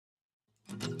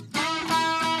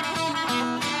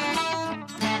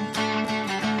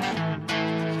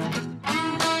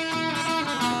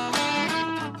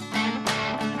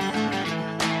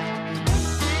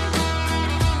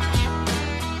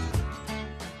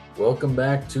Welcome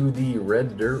back to the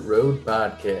Red Dirt Road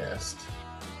podcast.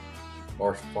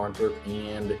 Marshall Farnthorpe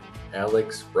and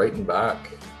Alex Breitenbach.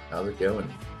 How's it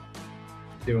going?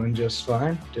 Doing just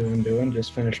fine. Doing.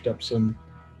 Just finished up some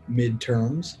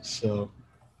midterms, so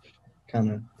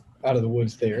kind of out of the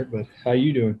woods there. But how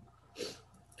you doing?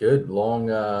 Good.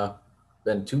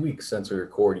 Been 2 weeks since we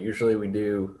record. Usually we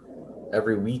do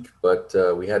every week, but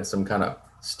we had some kind of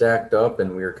stacked up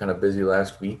and we were kind of busy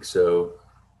last week. So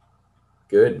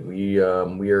good. We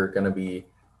are going to be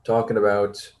talking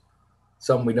about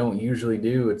something we don't usually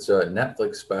do. It's a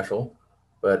Netflix special,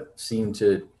 but seemed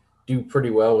to do pretty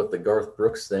well with the Garth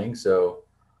Brooks thing. So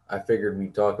I figured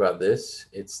we'd talk about this.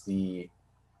 It's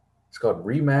called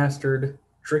Remastered,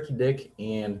 Tricky Dick,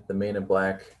 and the Man in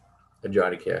Black, a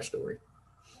Johnny Cash story.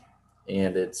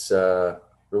 And it's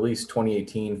released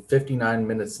 2018, 59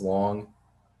 minutes long.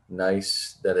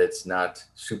 Nice that it's not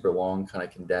super long, kind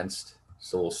of condensed.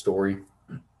 It's a little story.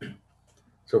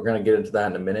 So we're going to get into that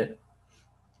in a minute.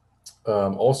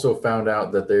 Also found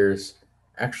out that there's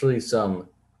actually some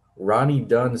Ronnie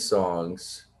Dunn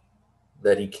songs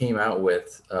that he came out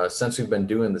with since we've been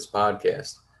doing this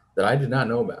podcast that I did not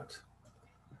know about.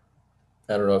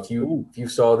 I don't know Ooh, if you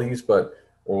saw these, but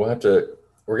we're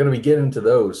gonna be getting into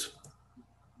those.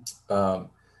 Um,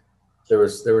 there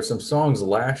were some songs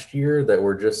last year that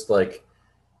were just like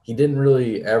he didn't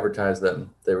really advertise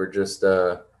them. They were just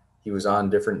he was on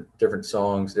different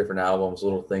songs, different albums,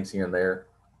 little things here and there.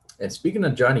 And speaking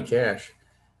of Johnny Cash,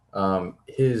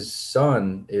 his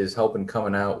son is helping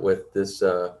coming out with this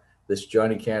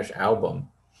Johnny Cash album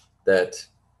that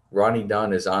Ronnie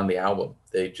Dunn is on the album.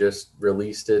 They just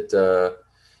released it.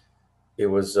 It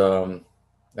was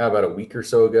about a week or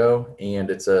so ago, and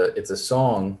it's a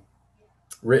song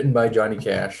written by Johnny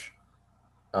Cash.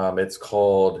 It's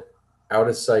called "Out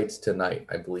of Sight Tonight,"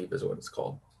 I believe is what it's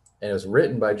called, and it was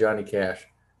written by Johnny Cash,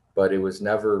 but it was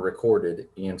never recorded,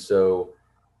 and so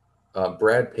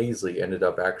Brad Paisley ended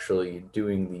up actually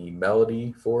doing the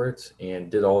melody for it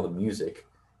and did all the music,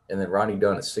 and then Ronnie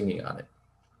Dunn is singing on it.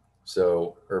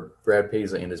 So, or Brad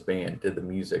Paisley and his band did the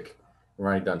music, and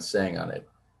Ronnie Dunn sang on it.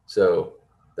 So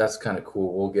that's kind of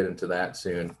cool. We'll get into that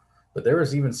soon. But there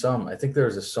was even some. I think there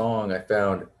was a song I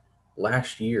found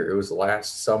last year. It was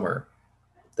last summer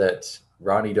that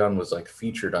Ronnie Dunn was like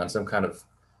featured on some kind of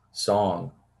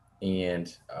song,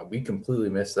 and we completely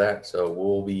missed that. So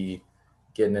we'll be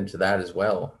getting into that as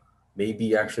well.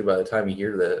 Maybe actually by the time you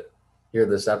hear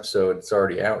this episode, it's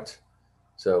already out.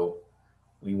 So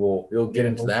we'll get yeah,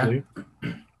 into that.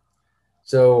 hopefully.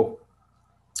 So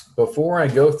before I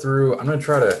go through, I'm gonna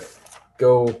try to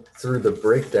go through the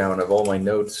breakdown of all my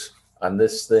notes on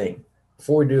this thing.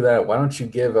 Before we do that, why don't you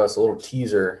give us a little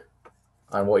teaser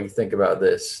on what you think about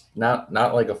this? Not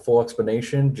like a full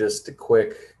explanation, just a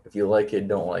quick if you like it,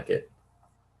 don't like it.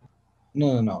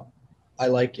 No. I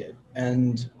like it,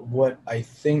 and what I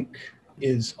think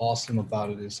is awesome about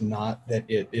it is not that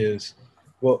it is,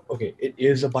 well, okay, it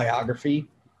is a biography,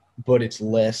 but it's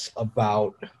less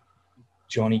about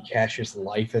Johnny Cash's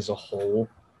life as a whole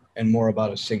and more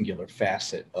about a singular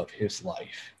facet of his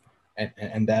life,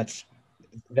 and that's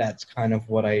kind of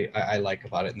what I like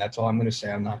about it, and that's all I'm going to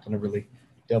say. I'm not going to really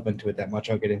delve into it that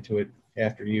much. I'll get into it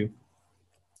after you.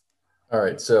 All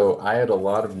right, so I had a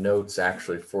lot of notes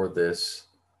actually for this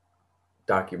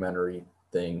documentary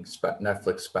thing,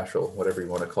 Netflix special, whatever you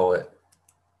want to call it,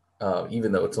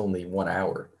 even though it's only 1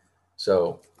 hour.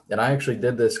 So, and I actually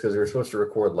did this because we were supposed to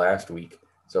record last week.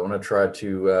 So I'm going to try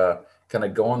to kind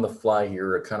of go on the fly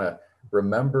here, or kind of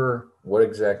remember what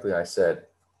exactly I said.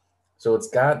 So it's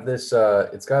got this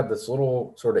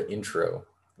little sort of intro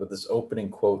with this opening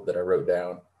quote that I wrote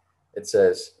down. It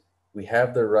says, "We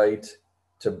have the right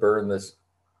to burn this.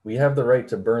 We have the right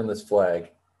to burn this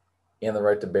flag, and the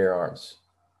right to bear arms.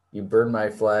 You burn my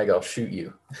flag, I'll shoot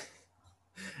you."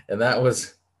 And that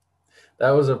was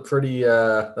a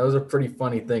pretty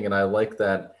funny thing, and I like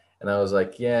that. And I was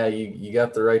like, yeah, you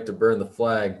got the right to burn the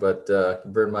flag, but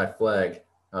burn my flag,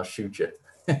 I'll shoot you.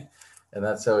 And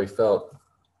that's how he felt.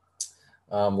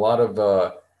 A lot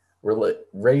of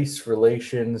race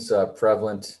relations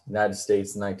prevalent in the United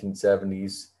States in the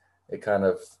 1970s. It kind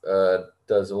of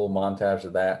does a little montage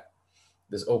of that.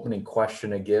 This opening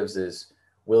question it gives is,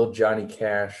 will Johnny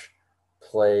Cash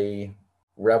play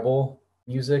rebel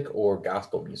music or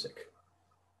gospel music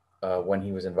when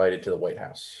he was invited to the White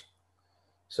House?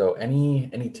 So any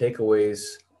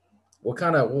takeaways? We'll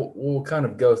kind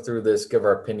of go through this, give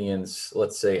our opinions,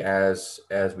 let's say as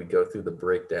we go through the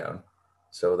breakdown,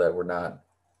 so that we're not,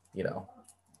 you know.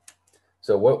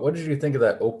 So what did you think of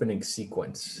that opening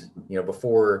sequence? You know,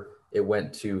 before it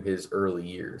went to his early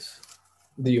years.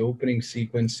 The opening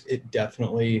sequence, it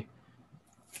definitely,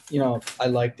 I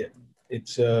liked it.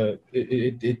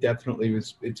 It definitely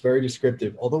was. It's very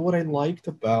descriptive. Although what I liked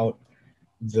about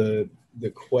the the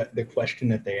question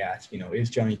that they asked, is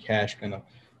Johnny Cash gonna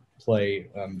play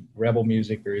rebel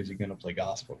music or is he gonna play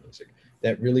gospel music?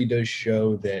 That really does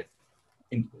show that,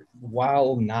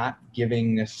 while not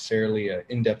giving necessarily an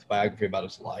in-depth biography about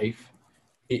his life,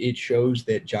 it shows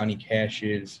that Johnny Cash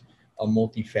is a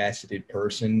multifaceted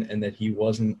person, and that he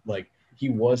wasn't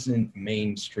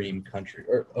mainstream country.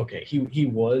 Or okay, he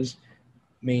was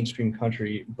mainstream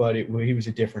country, but he was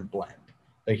a different blend.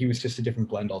 Like, he was just a different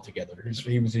blend altogether.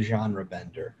 He was a genre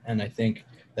bender, and I think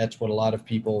that's what a lot of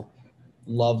people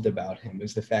loved about him,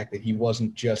 is the fact that he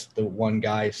wasn't just the one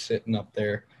guy sitting up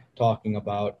there talking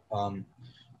about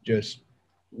just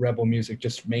rebel music,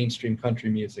 just mainstream country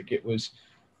music. It was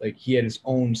like he had his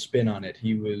own spin on it.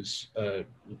 He was a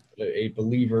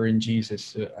believer in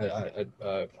Jesus, a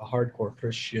hardcore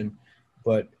Christian,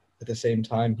 but at the same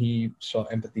time, he saw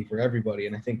empathy for everybody.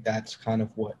 And I think that's kind of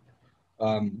what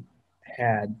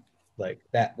had like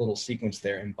that little sequence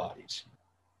there embodies.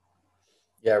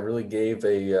 Yeah, it really gave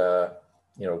a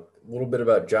little bit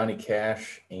about Johnny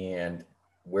Cash and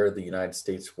where the United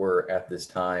States were at this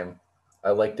time. I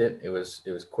liked it. It was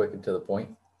quick and to the point.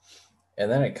 And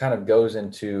then it kind of goes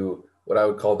into what I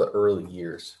would call the early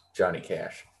years, Johnny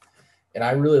Cash. And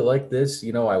I really like this.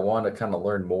 I want to kind of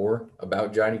learn more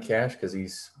about Johnny Cash because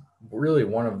he's really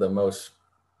one of the most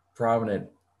prominent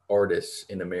artists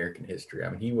in American history. I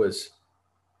mean, he was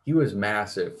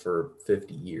massive for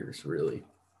 50 years, really.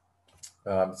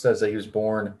 It says that he was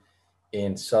born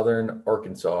in southern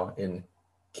Arkansas, in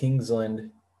Kingsland,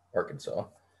 Arkansas.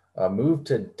 Moved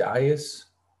to Dyess,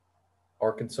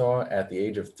 Arkansas at the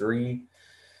age of 3.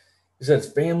 He said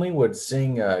his family would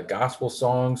sing gospel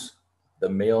songs. The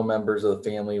male members of the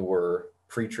family were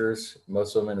preachers.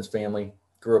 Most of them in his family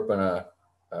grew up in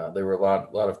they were a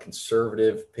lot of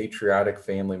conservative, patriotic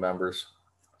family members.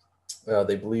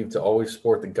 They believed to always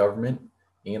support the government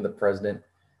and the president.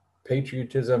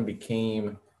 Patriotism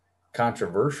became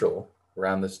controversial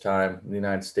around this time in the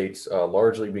United States,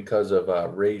 largely because of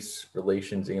race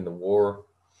relations and the war.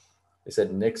 They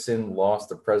said Nixon lost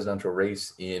the presidential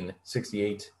race in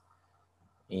 '68,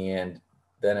 and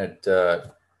then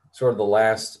sort of the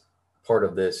last part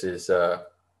of this is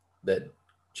that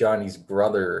Johnny's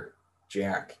brother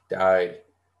Jack died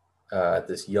at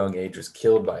this young age, was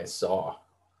killed by a saw.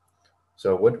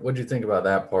 So what do you think about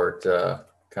that part?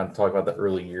 Kind of talk about the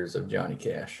early years of Johnny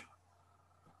Cash.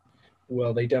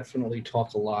 Well, they definitely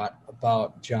talk a lot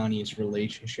about Johnny's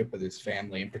relationship with his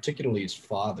family, and particularly his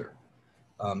father,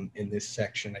 in this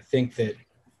section. I think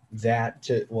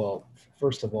well,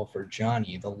 first of all, for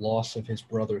Johnny, the loss of his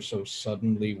brother so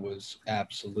suddenly was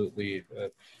absolutely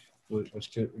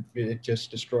it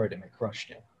just destroyed him. It crushed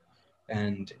him,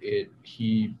 and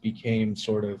he became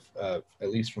sort of, at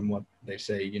least from what they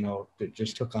say, it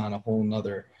just took on a whole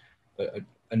nother a,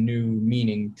 a new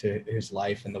meaning to his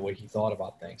life and the way he thought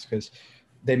about things, because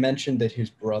they mentioned that his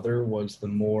brother was the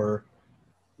more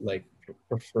like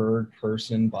preferred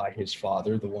person by his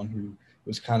father, the one who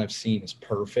was kind of seen as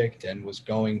perfect and was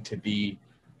going to be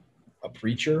a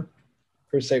preacher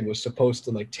per se, was supposed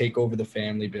to like take over the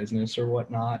family business or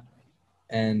whatnot.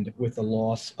 And with the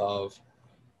loss of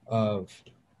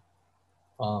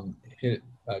his,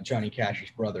 Johnny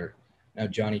Cash's brother, now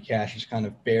Johnny Cash is kind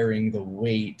of bearing the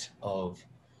weight of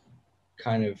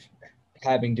kind of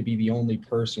having to be the only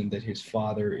person that his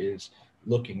father is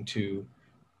looking to,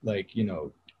 like,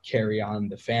 carry on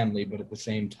the family, but at the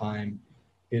same time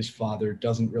his father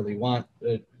doesn't really want,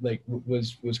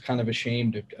 was kind of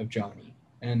ashamed of Johnny,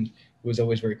 and was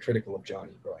always very critical of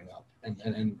Johnny growing up,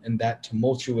 and that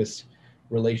tumultuous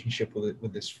relationship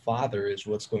with his father is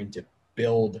what's going to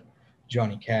build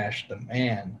Johnny Cash the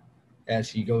man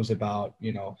as he goes about,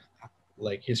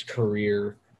 like his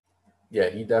career. Yeah,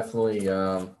 he definitely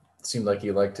seemed like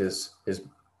he liked his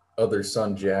other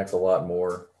son Jack a lot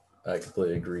more. I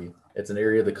completely agree. It's an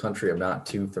area of the country I'm not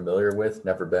too familiar with.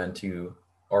 Never been to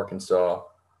Arkansas.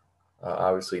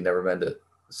 Obviously, never been to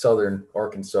southern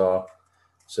Arkansas.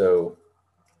 So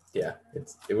yeah,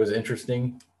 it was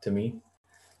interesting to me.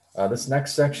 This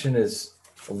next section is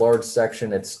a large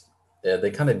section. It's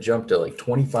they kind of jumped to like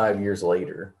 25 years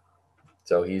later.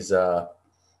 So he's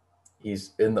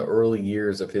in the early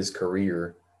years of his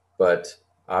career, but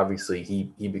obviously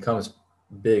he becomes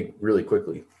big really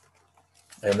quickly.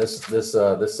 And this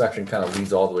section kind of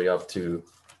leads all the way up to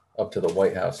the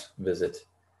White House visit.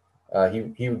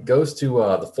 He goes to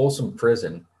the Folsom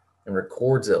Prison and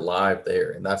records it live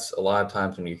there, and that's a lot of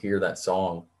times when you hear that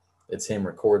song, it's him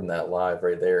recording that live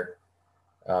right there.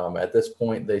 At this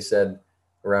point, they said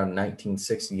around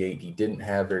 1968, he didn't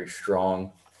have very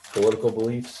strong political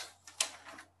beliefs.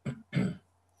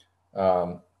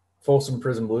 Um, Folsom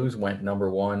Prison Blues went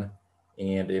 #1,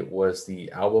 and it was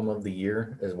the album of the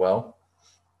year as well.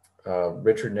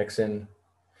 Richard Nixon,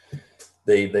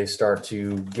 they start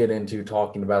to get into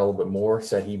talking about it a little bit more.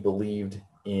 Said he believed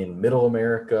in Middle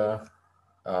America,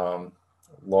 um,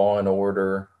 law and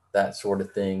order, that sort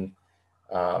of thing.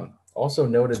 Also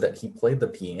noted that he played the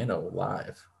piano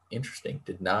live. Interesting.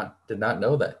 Did not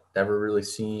know that. Never really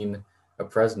seen a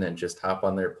president just hop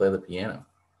on there and play the piano.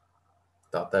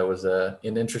 Thought that was an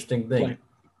interesting thing. Playing,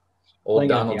 Old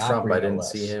playing it at the Donald Trump, Opry, I no didn't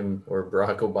see less. him or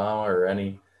Barack Obama or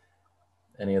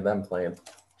any of them playing.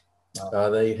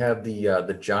 No. They have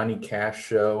the Johnny Cash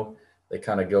show. They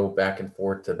kind of go back and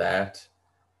forth to that.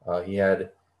 He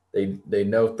had they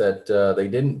note that they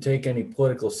didn't take any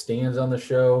political stands on the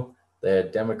show. They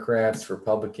had Democrats,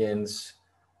 Republicans.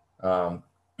 Um,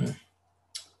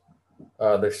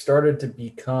 there started to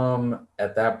become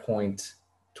at that point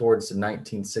towards the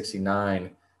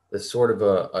 1969 this sort of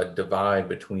a divide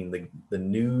between the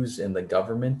news and the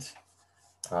government.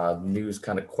 News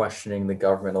kind of questioning the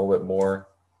government a little bit more.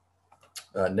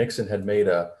 Nixon had made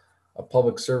a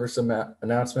public service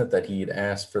announcement that he had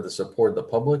asked for the support of the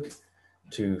public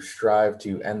to strive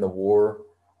to end the war,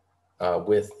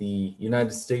 with the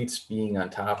United States being on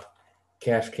top.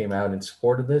 Cash came out and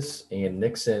supported this, and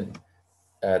Nixon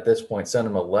at this point sent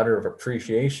him a letter of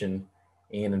appreciation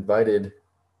and invited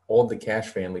all the Cash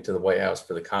family to the White House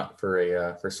for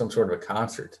for some sort of a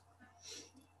concert.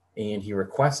 And he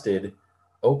requested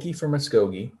 "Okie for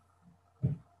Muskogee"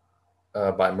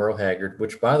 by Merle Haggard,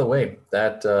 which, by the way,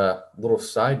 that little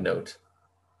side note,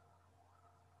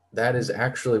 that is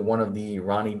actually one of the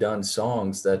Ronnie Dunn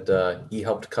songs that he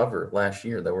helped cover last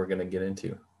year that we're going to get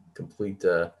into, complete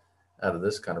out of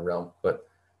this kind of realm, but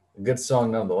a good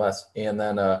song nonetheless. And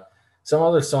then some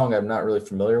other song I'm not really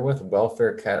familiar with,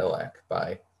 "Welfare Cadillac"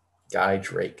 by Guy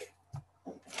Drake.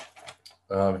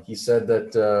 He said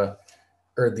that,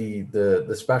 or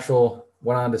the special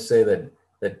went on to say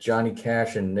that Johnny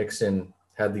Cash and Nixon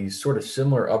had these sort of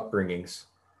similar upbringings.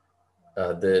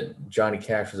 That Johnny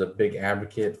Cash was a big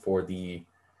advocate for the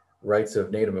rights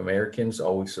of Native Americans,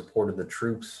 always supported the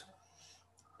troops.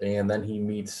 And then he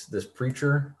meets this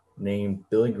preacher named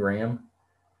Billy Graham.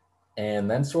 And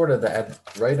then, sort of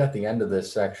right at the end of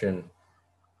this section,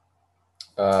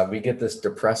 we get this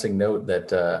depressing note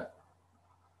that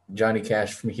Johnny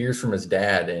Cash hears from his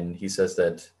dad, and he says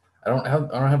that I don't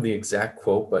have the exact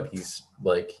quote, but he's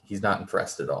not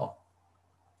impressed at all.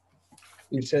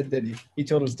 He said that he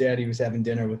told his dad he was having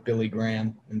dinner with Billy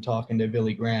Graham and talking to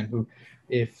Billy Graham, who,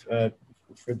 if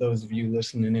for those of you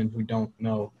listening in who don't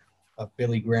know,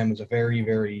 Billy Graham is a very,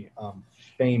 very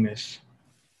famous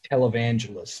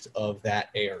televangelist of that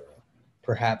era,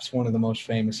 perhaps one of the most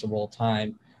famous of all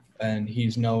time. And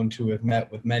he's known to have met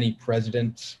with many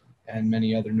presidents and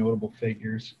many other notable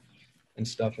figures and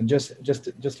stuff, and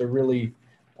just a really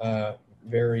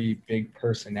very big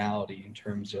personality in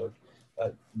terms of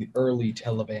the early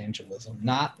televangelism,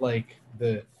 not like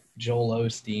the Joel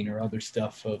Osteen or other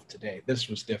stuff of today. This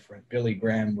was different. Billy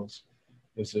Graham was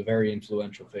a very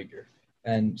influential figure,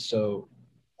 and so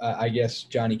I guess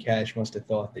Johnny Cash must have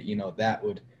thought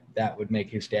that that would make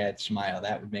his dad smile,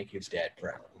 that would make his dad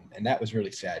proud, and that was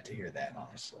really sad to hear that,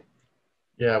 honestly.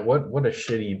 Yeah, what a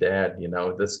shitty dad,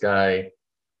 This guy,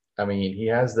 I mean, he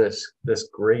has this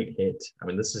great hit. I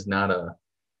mean, this is not a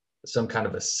some kind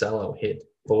of a sellout hit.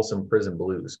 Folsom Prison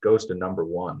Blues goes to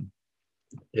 #1.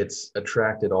 It's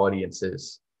attracted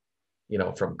audiences,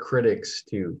 from critics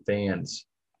to fans.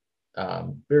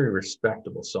 Very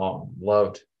respectable song,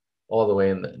 loved all the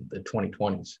way in the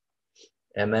 2020s.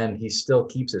 And then he still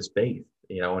keeps his faith,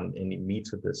 and he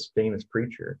meets with this famous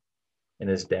preacher, and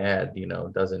his dad,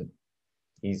 doesn't.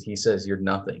 He says, "You're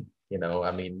nothing."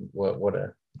 I mean, what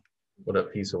a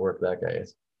piece of work that guy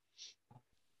is.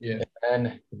 Yeah.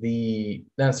 And then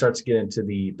it starts to get into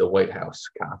the White House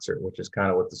concert, which is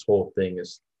kind of what this whole thing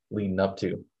is leading up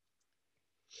to.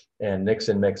 And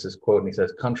Nixon makes this quote, and he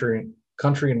says, "Country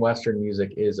and Western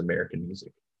music is American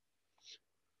music,"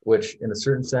 which, in a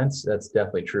certain sense, that's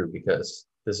definitely true, because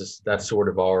that's sort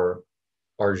of our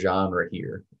genre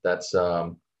here. That's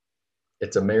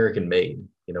it's American made.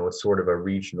 It's sort of a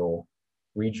regional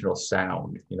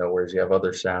sound. Whereas you have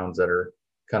other sounds that are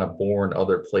kind of born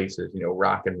other places.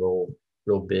 Rock and roll,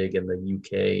 real big in the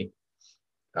UK,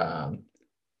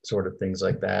 sort of things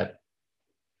like that.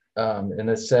 And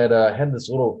it said, had this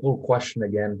little question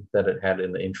again that it had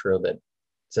in the intro that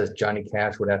says Johnny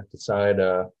Cash would have to decide,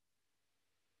 or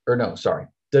no, sorry,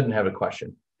 didn't have a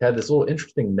question. had this little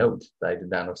interesting note that I did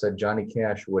not know. It said Johnny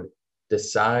Cash would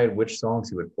decide which songs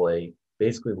he would play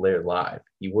basically later live.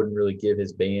 He wouldn't really give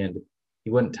his band,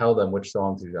 he wouldn't tell them which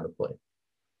songs he was going to play.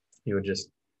 He would just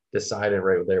decide it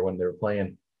right there when they were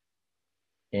playing.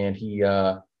 And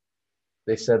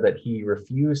they said that he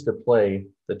refused to play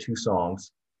the two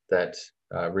songs that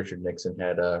Richard Nixon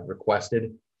had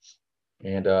requested.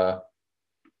 And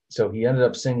so he ended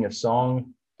up singing a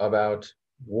song about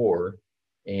war,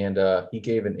 and he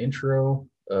gave an intro,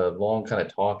 a long kind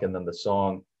of talk, and then the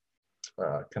song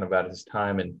kind of about his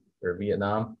time in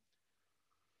Vietnam.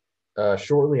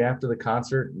 Shortly after the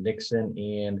concert, Nixon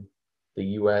and the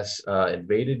U.S.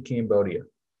 Invaded Cambodia,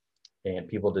 and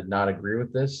people did not agree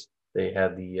with this. They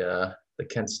had the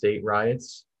Kent State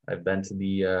riots. I've been to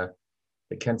the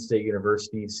Kent State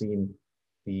University, seen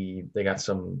they got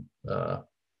some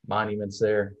monuments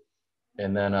there,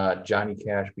 and then Johnny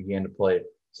Cash began to play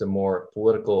some more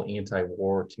political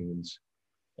anti-war tunes.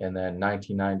 And then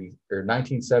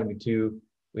 1972,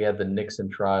 we had the Nixon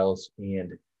trials,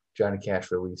 and Johnny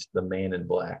Cash released the Man in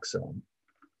Black song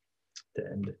to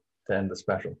end the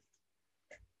special.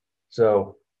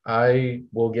 So I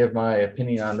will give my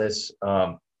opinion on this.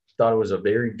 Thought it was a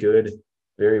very good,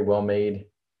 very well made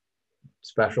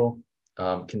special,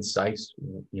 concise,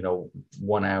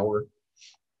 1 hour.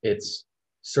 It's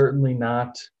certainly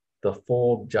not the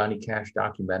full Johnny Cash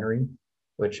documentary,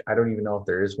 which I don't even know if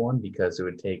there is one, because it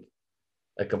would take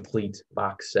a complete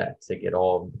box set to get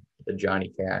all the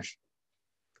Johnny Cash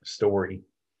story.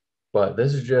 But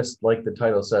this is just like the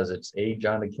title says, it's a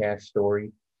Johnny Cash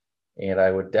story, and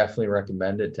I would definitely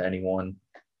recommend it to anyone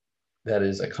that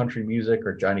is a country music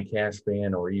or Johnny Cash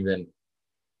fan, or even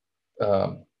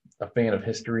a fan of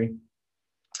history.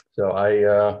 So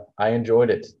I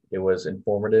enjoyed it. It was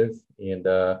informative, and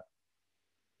I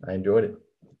enjoyed it.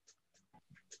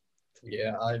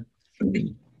 Yeah,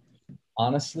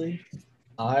 honestly,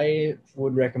 I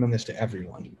would recommend this to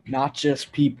everyone, not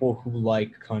just people who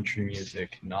like country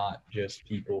music, not just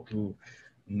people who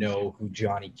know who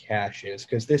Johnny Cash is,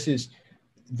 because this is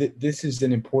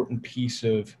an important piece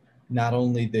of not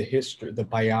only the history, the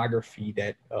biography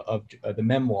that of the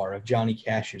memoir of Johnny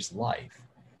Cash's life,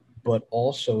 but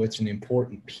also it's an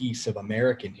important piece of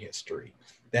American history.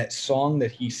 That song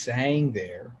that he sang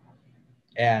there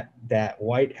at that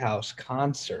White House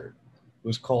concert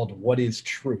was called "What Is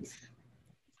Truth,"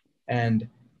 and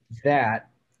that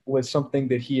was something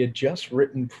that he had just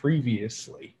written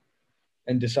previously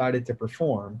and decided to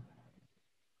perform.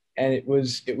 And it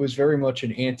was very much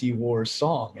an anti-war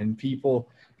song, and people,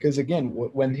 because again,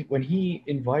 when he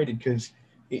invited, because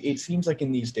it seems like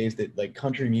in these days that like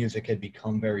country music had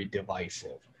become very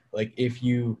divisive. Like if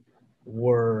you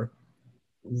were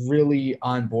really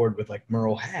on board with like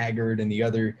Merle Haggard and the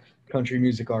other country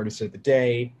music artists of the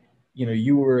day,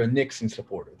 you were a Nixon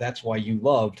supporter. That's why you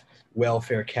loved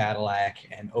Welfare Cadillac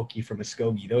and Okie from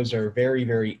Muskogee. Those are very,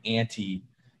 very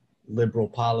anti-liberal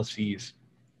policies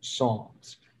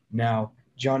songs. Now,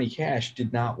 Johnny Cash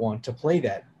did not want to play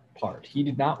that part. He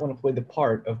did not want to play the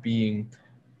part of being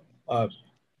uh,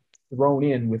 thrown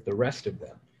in with the rest of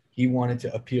them. He wanted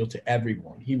to appeal to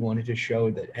everyone. He wanted to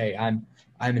show that, hey, I'm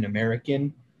an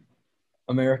American.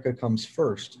 America comes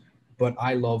first, but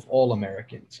I love all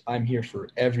Americans. I'm here for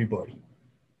everybody.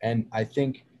 And I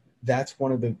think that's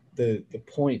one of the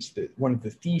points, that one of the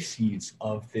theses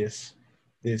of this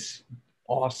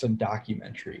awesome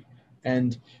documentary.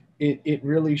 And it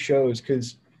really shows,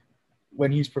 because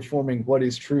when he's performing "What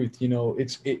Is Truth,"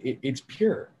 it's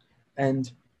pure,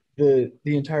 and the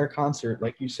entire concert,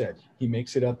 like you said, he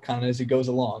makes it up kind of as he goes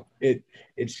along.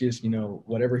 It's just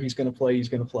whatever he's gonna play, he's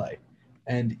gonna play,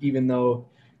 and even though,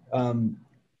 um,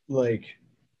 like,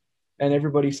 and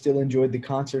everybody still enjoyed the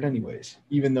concert anyways,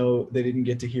 even though they didn't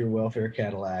get to hear Welfare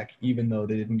Cadillac, even though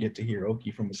they didn't get to hear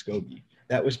Okie from Muskogee.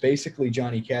 That was basically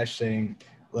Johnny Cash saying,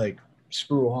 like,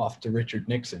 screw off to Richard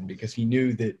Nixon, because he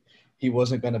knew that he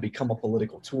wasn't going to become a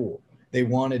political tool. They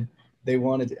wanted,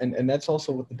 and that's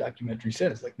also what the documentary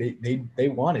says. Like they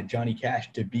wanted Johnny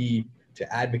Cash to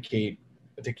advocate,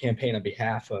 to campaign on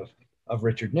behalf of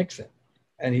Richard Nixon.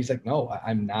 And he's like, no,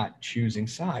 I'm not choosing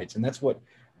sides. And that's what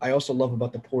I also love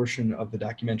about the portion of the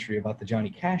documentary about the Johnny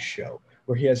Cash show,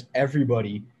 where he has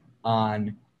everybody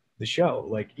on the show.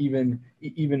 Like even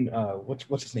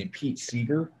what's his name? Pete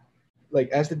Seeger. Like,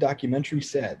 as the documentary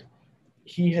said,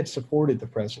 he had supported the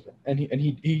president, and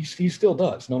he still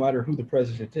does, no matter who the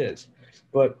president is.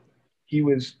 But he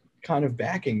was kind of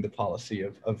backing the policy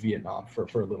of Vietnam for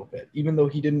a little bit, even though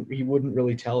he wouldn't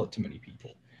really tell it to many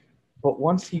people. But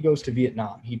once he goes to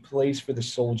Vietnam, he plays for the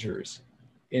soldiers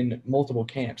in multiple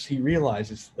camps, he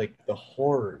realizes like the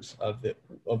horrors of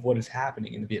what is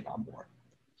happening in the Vietnam War.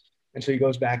 And so he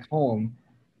goes back home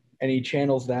and he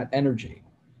channels that energy.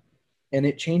 And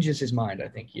it changes his mind. I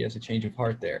think he has a change of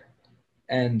heart there.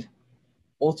 And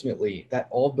ultimately, that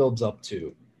all builds up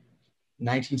to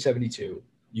 1972.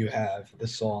 You have the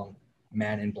song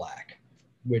Man in Black,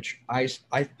 which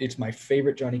it's my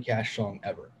favorite Johnny Cash song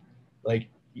ever. Like,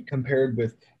 compared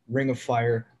with Ring of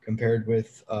Fire, compared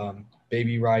with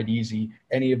Baby Ride Easy,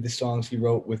 any of the songs he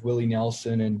wrote with Willie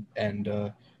Nelson and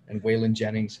Waylon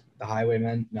Jennings, The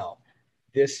Highwaymen. No,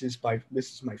 this is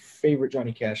my favorite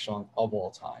Johnny Cash song of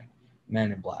all time,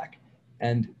 Man in Black,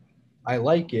 and I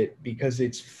like it because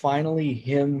it's finally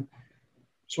him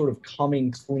sort of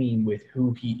coming clean with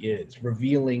who he is,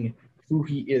 revealing who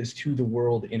he is to the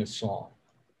world in a song.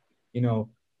 You know,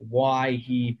 why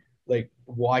he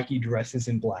dresses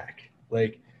in black,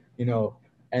 like, you know,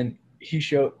 and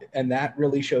that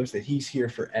really shows that he's here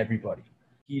for everybody.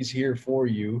 He's here for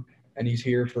you, and he's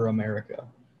here for America.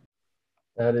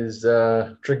 That is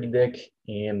Tricky Dick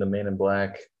and the Man in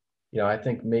Black. I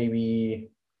think maybe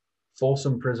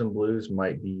Folsom Prison Blues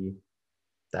might be.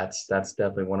 That's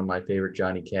definitely one of my favorite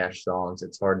Johnny Cash songs.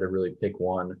 It's hard to really pick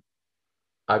one.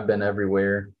 I've Been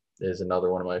Everywhere is another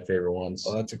one of my favorite ones.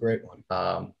 Oh, that's a great one.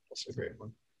 That's a great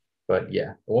one. But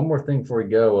yeah, one more thing before we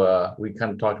go. We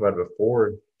kind of talked about it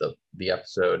before the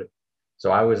episode.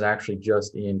 So I was actually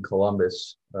just in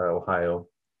Columbus, Ohio,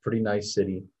 pretty nice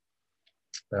city,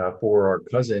 for our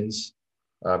cousin's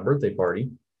birthday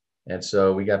party. And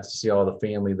so we got to see all the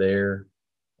family there.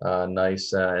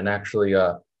 Nice. And actually,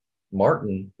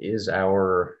 Martin is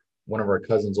one of our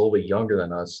cousins, a little bit younger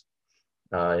than us,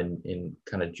 in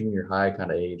kind of junior high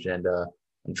kind of age. And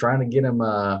I'm trying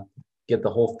to get the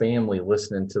whole family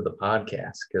listening to the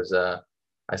podcast, because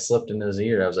I slipped in his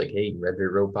ear. I was like, "Hey, Red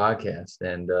Dirt Road podcast,"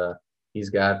 and he's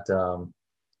got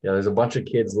there's a bunch of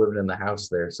kids living in the house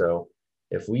there. So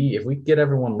if we get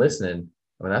everyone listening,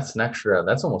 I mean, that's an extra.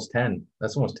 That's almost 10.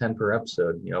 That's almost 10 per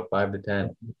episode. 5 to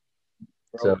 10.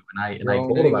 So and I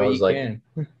told him, I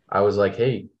was like,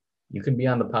 hey, you can be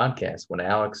on the podcast when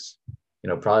Alex,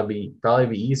 probably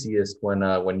be easiest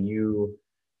when you,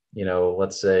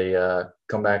 let's say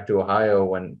come back to Ohio,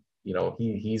 when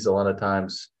he's a lot of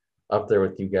times up there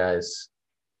with you guys.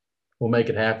 We'll make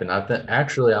it happen.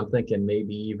 I'm thinking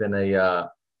maybe even a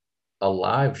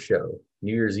live show,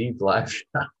 New Year's Eve live show.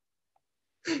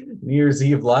 New Year's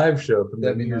Eve live show from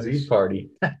the New Year's Eve party.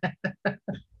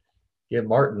 Get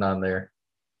Martin on there.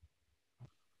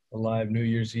 A live New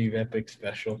Year's Eve epic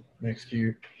special next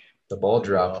year. The ball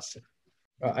drop. Awesome.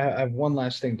 I have one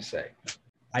last thing to say.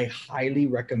 I highly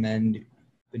recommend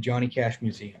the Johnny Cash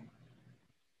Museum.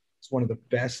 It's one of the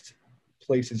best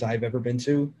places I've ever been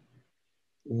to.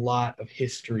 A lot of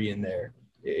history in there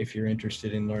if you're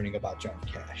interested in learning about Johnny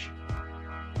Cash.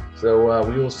 So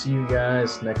we will see you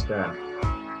guys next time.